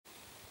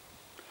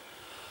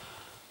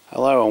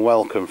Hello and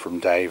welcome from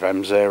Dave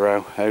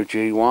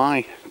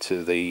M0PXS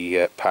to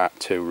the part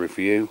 2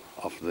 review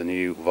of the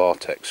new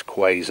Vortex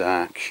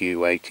Quasar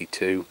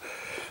Q82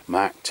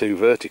 MKII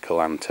vertical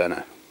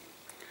antenna.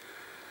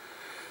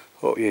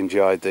 Hope you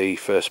enjoyed the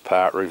first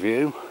part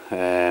review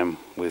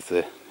with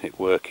it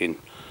working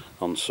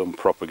on some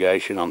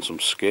propagation on some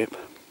skip.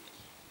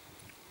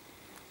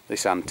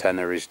 This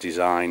antenna is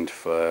designed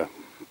for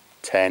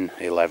 10,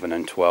 11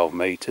 and 12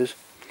 meters.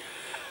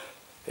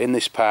 In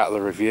this part of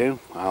the review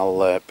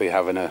I'll be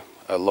having a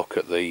look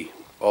at the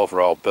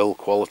overall build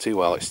quality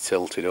while it's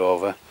tilted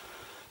over,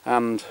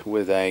 and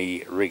with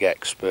a Rig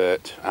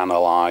Expert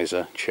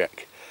Analyser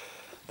check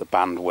the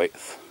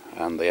bandwidth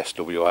and the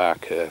SWR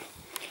curve.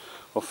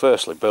 Well,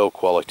 firstly, build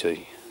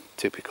quality,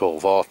 typical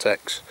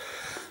Vortex.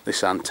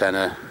 This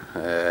antenna,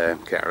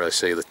 can't really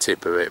see the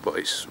tip of it, but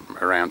it's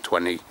around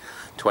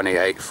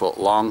 28 foot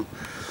long,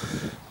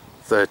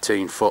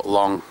 13 foot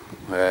long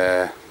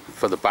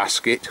for the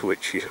basket,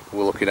 which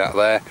we're looking at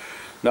there.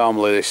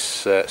 Normally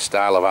this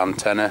style of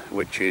antenna,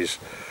 which is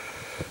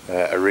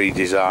a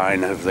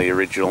redesign of the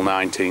original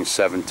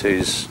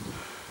 1970s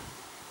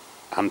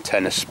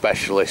antenna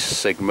specialist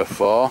Sigma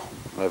 4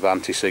 of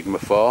anti-Sigma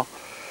 4,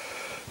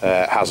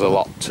 has a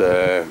lot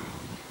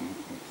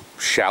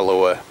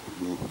shallower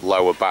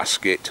lower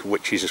basket,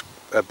 which is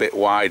a bit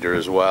wider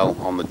as well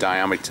on the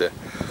diameter.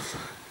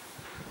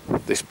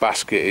 This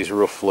basket is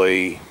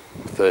roughly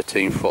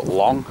 13 foot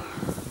long,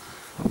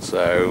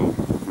 so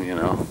you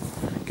know,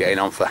 getting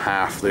on for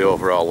half the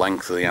overall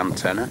length of the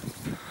antenna.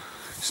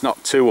 It's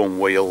not too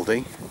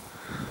unwieldy.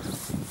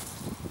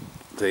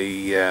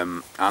 The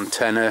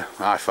antenna,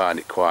 I find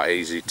it quite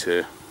easy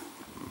to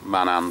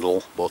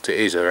manhandle, but it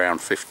is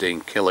around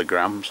 15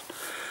 kilograms.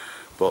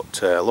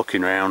 But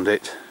looking around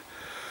it,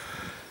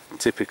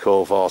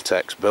 typical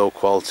Vortex build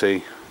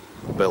quality,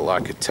 built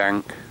like a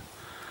tank.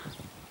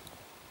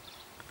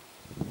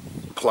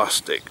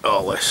 Plastic,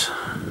 all this,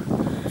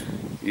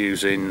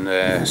 using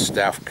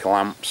staff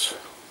clamps.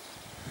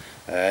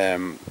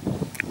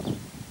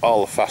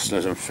 All the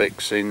fasteners and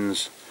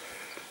fixings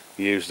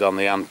used on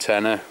the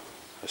antenna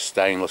are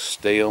stainless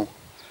steel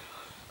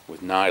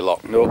with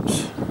nylock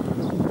nuts,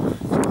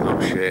 so they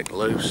don't shake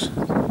loose.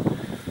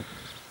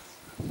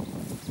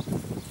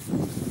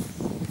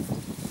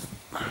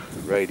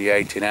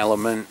 Radiating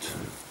element,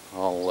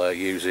 all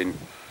using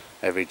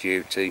heavy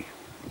duty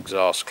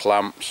exhaust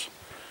clamps.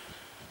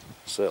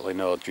 Certainly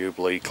no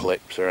Jubilee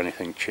clips or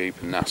anything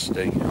cheap and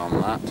nasty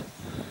on that.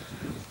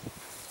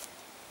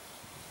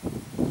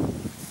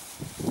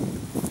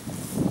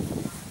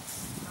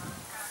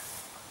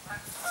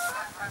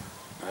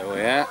 There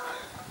we are.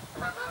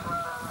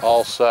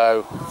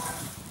 Also,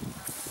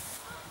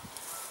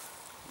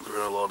 got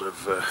a lot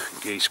of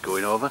geese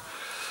going over.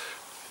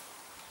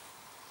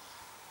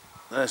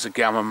 There's a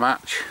gamma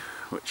match,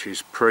 which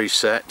is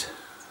preset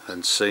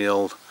and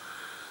sealed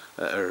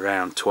at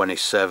around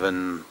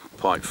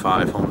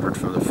 27.500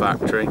 from the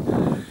factory.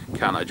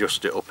 Can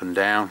adjust it up and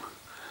down,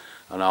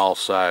 and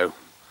also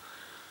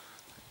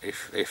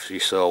if you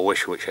so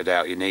wish, which I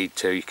doubt you need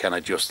to, you can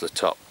adjust the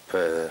top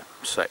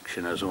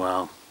section as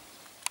well.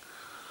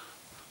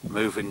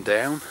 Moving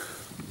down,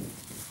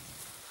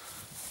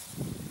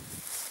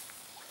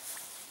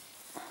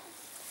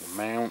 the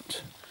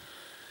mount.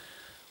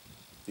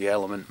 The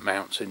element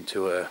mounts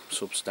into a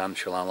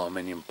substantial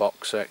aluminium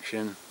box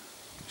section.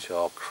 It's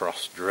all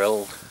cross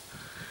drilled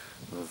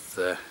with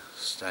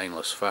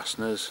stainless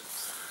fasteners.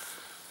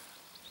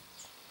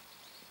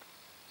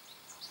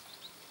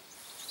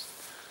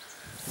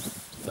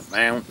 The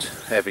mount,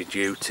 heavy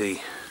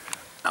duty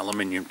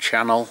aluminium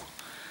channel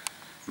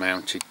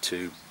mounted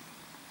to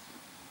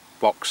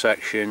box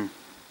section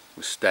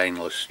with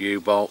stainless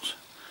U-bolts,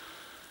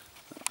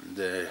 and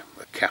a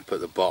cap at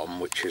the bottom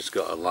which has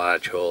got a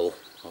large hole,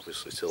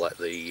 obviously to let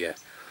the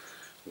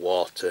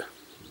water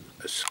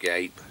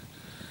escape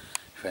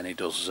if any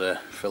does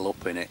fill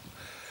up in it.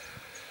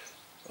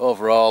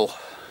 Overall,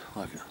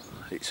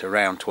 it's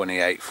around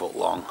 28 foot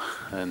long,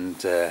 and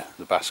the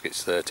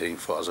basket's 13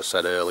 foot, as I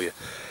said earlier.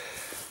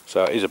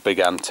 So it is a big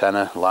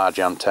antenna, large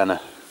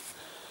antenna,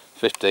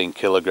 15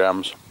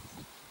 kilograms.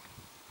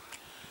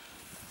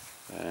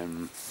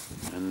 And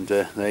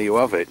there you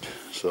have it.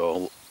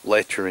 So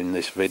later in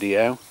this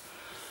video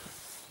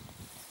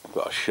I've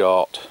got a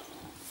short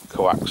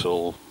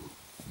coaxial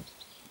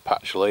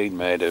patch lead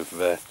made of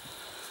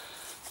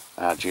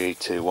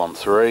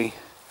RG213.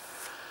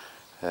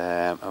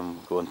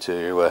 I'm going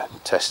to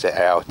test it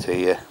out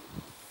here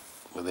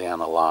with the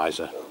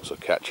analyzer, so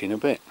catch you in a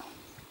bit.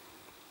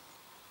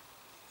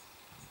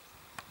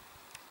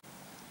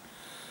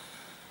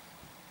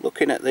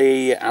 Looking at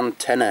the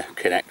antenna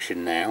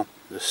connection now,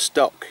 the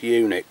stock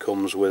unit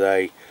comes with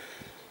a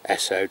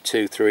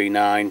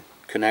SO239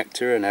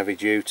 connector, an heavy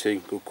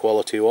duty, good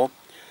quality one.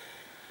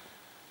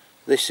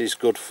 This is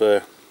good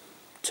for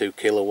 2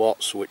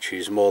 kilowatts, which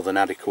is more than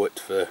adequate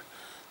for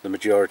the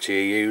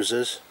majority of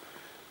users.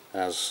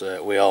 As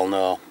we all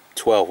know,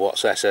 12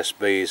 watts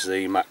SSB is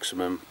the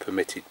maximum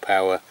permitted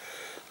power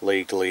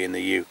legally in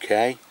the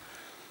UK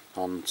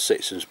on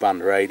citizens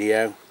band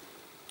radio.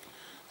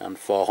 and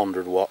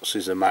 400 watts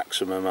is the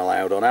maximum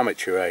allowed on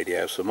amateur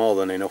radio, so more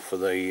than enough for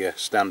the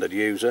standard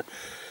user.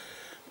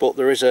 But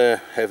there is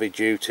a heavy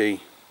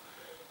duty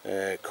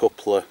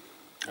coupler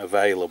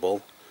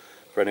available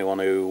for anyone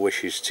who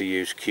wishes to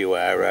use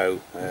QRO.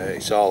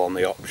 It's all on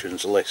the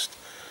options list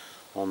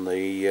on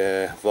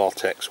the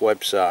Vortex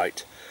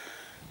website.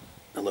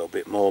 A little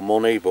bit more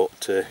money,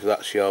 but if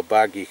that's your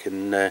bag, you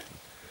can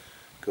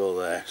go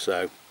there.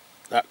 So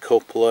that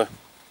coupler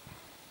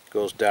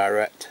goes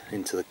direct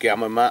into the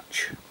gamma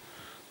match.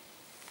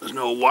 There's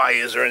no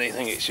wires or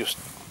anything, it's just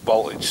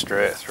bolted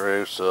straight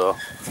through. So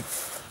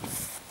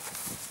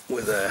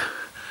with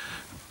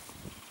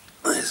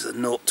there's a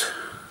nut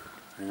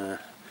and a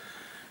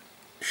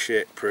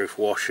shake proof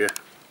washer,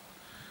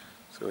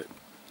 so it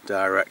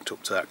direct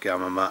up to that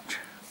gamma match.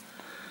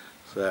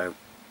 So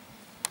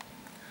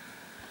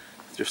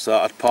just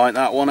thought I'd point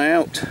that one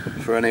out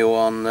for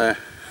anyone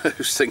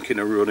who's thinking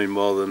of running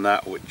more than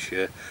that, which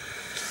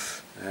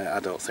I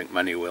don't think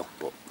many will,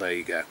 but there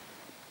you go.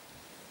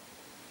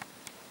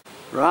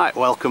 Right,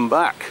 welcome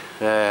back.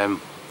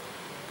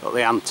 Got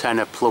the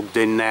antenna plugged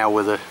in now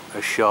with a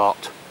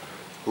short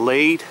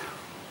lead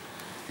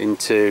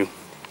into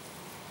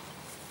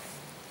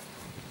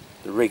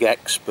the Rig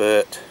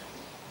Expert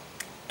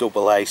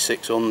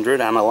AA600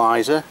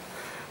 Analyser,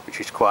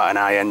 which is quite an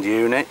high-end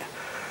unit.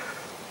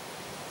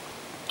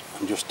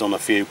 I've just done a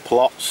few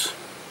plots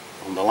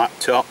on the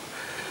laptop,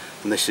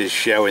 and this is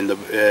showing the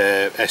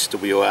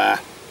SWR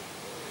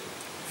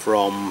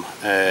from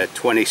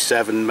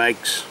 27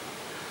 megs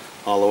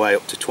all the way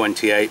up to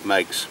 28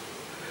 megs.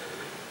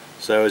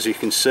 So as you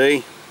can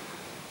see,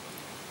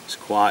 it's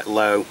quite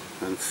low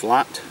and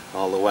flat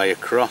all the way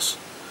across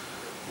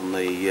on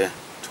the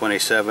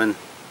 27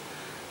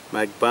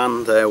 meg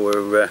band. There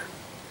we're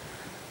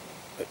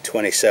at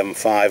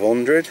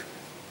 27,500.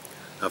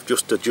 I've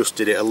just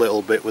adjusted it a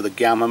little bit with a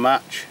gamma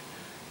match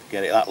to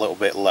get it that little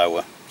bit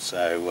lower.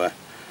 So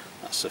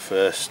that's the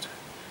first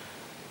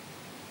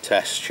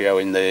test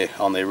showing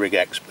on the Rig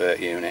Expert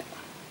unit.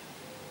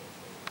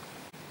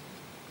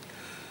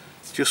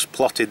 Just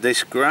plotted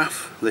this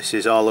graph. This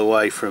is all the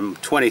way from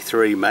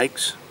 23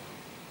 megs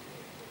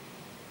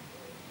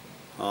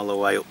all the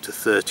way up to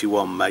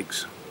 31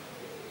 megs.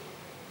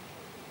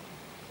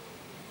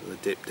 The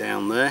dip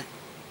down there.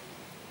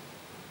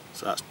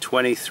 So that's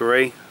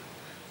 23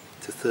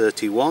 to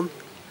 31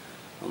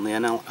 on the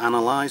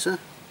analyzer.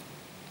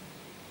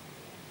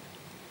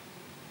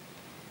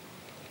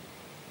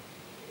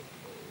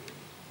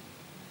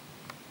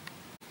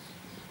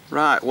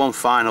 Right, one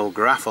final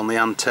graph on the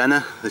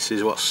antenna. This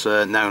is what's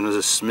known as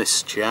a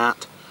Smith's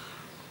chart.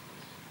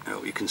 I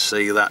hope you can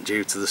see that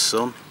due to the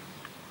sun.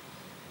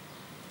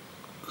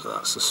 So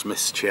that's the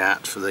Smith's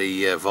chart for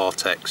the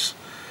Vortex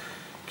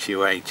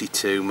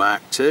Q82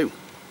 MKII.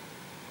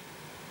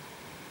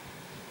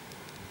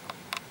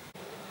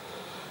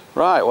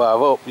 Right, well, I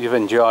hope you've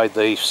enjoyed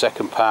the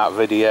second part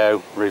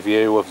video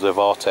review of the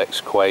Vortex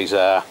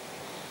Quasar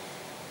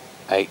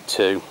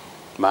 82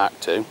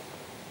 MKII.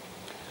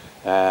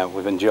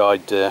 We've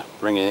enjoyed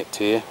bringing it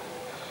to you.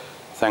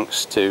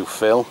 Thanks to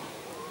Phil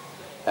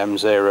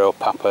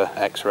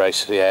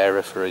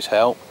M0PXS for his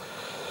help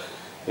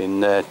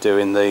in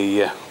doing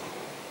the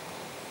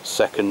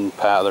second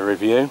part of the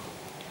review.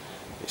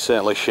 It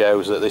certainly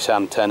shows that this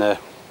antenna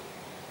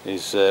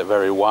is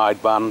very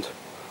wideband.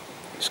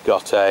 It's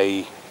got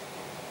a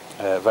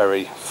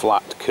very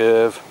flat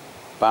curve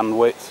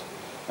bandwidth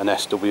and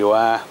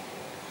SWR,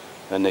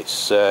 and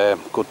it's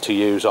good to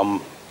use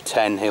on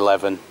 10,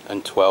 11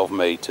 and 12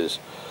 meters.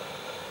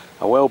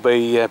 I will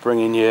be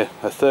bringing you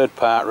a third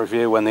part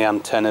review when the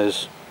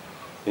antenna's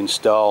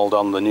installed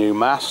on the new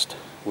mast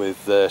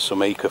with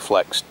some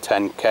Ecoflex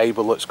 10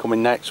 cable that's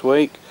coming next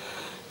week,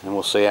 and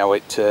we'll see how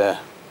it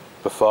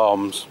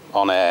performs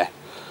on air.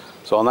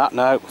 So on that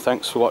note,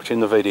 thanks for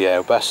watching the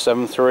video. Best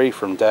 7.3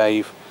 from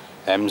Dave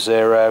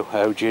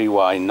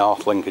M0PXS,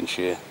 North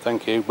Lincolnshire.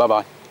 Thank you, bye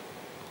bye.